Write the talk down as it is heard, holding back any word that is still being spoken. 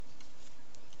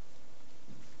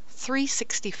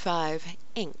365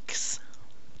 Inks.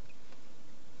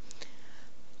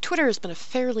 Twitter has been a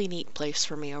fairly neat place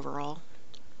for me overall.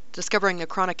 Discovering the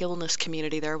chronic illness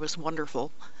community there was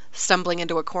wonderful. Stumbling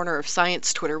into a corner of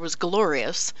science Twitter was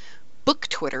glorious. Book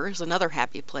Twitter is another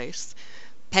happy place.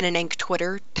 Pen and ink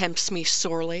Twitter tempts me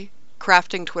sorely.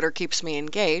 Crafting Twitter keeps me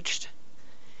engaged.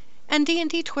 And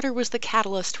D&D Twitter was the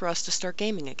catalyst for us to start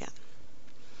gaming again.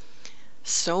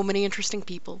 So many interesting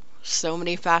people, so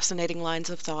many fascinating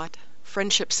lines of thought,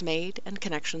 friendships made, and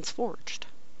connections forged.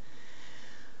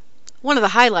 One of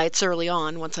the highlights early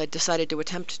on, once I decided to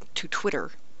attempt to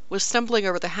Twitter, was stumbling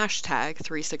over the hashtag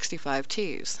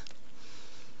 365Ts.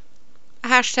 A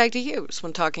hashtag to use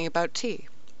when talking about tea,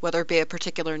 whether it be a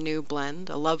particular new blend,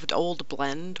 a loved old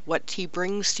blend, what tea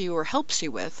brings to you or helps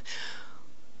you with,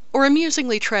 or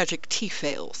amusingly tragic tea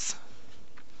fails.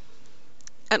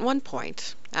 At one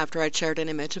point, after I'd shared an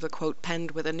image of a quote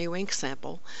penned with a new ink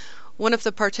sample, one of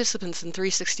the participants in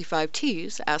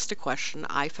 365Ts asked a question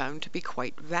I found to be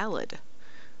quite valid.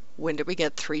 When did we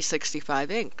get 365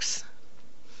 inks?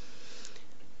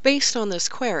 Based on this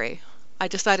query, I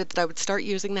decided that I would start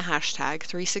using the hashtag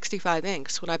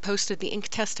 365inks when I posted the ink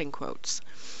testing quotes,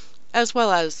 as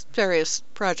well as various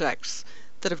projects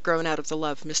that have grown out of the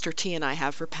love Mr. T and I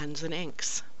have for pens and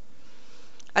inks.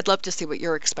 I'd love to see what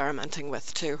you're experimenting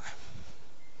with, too.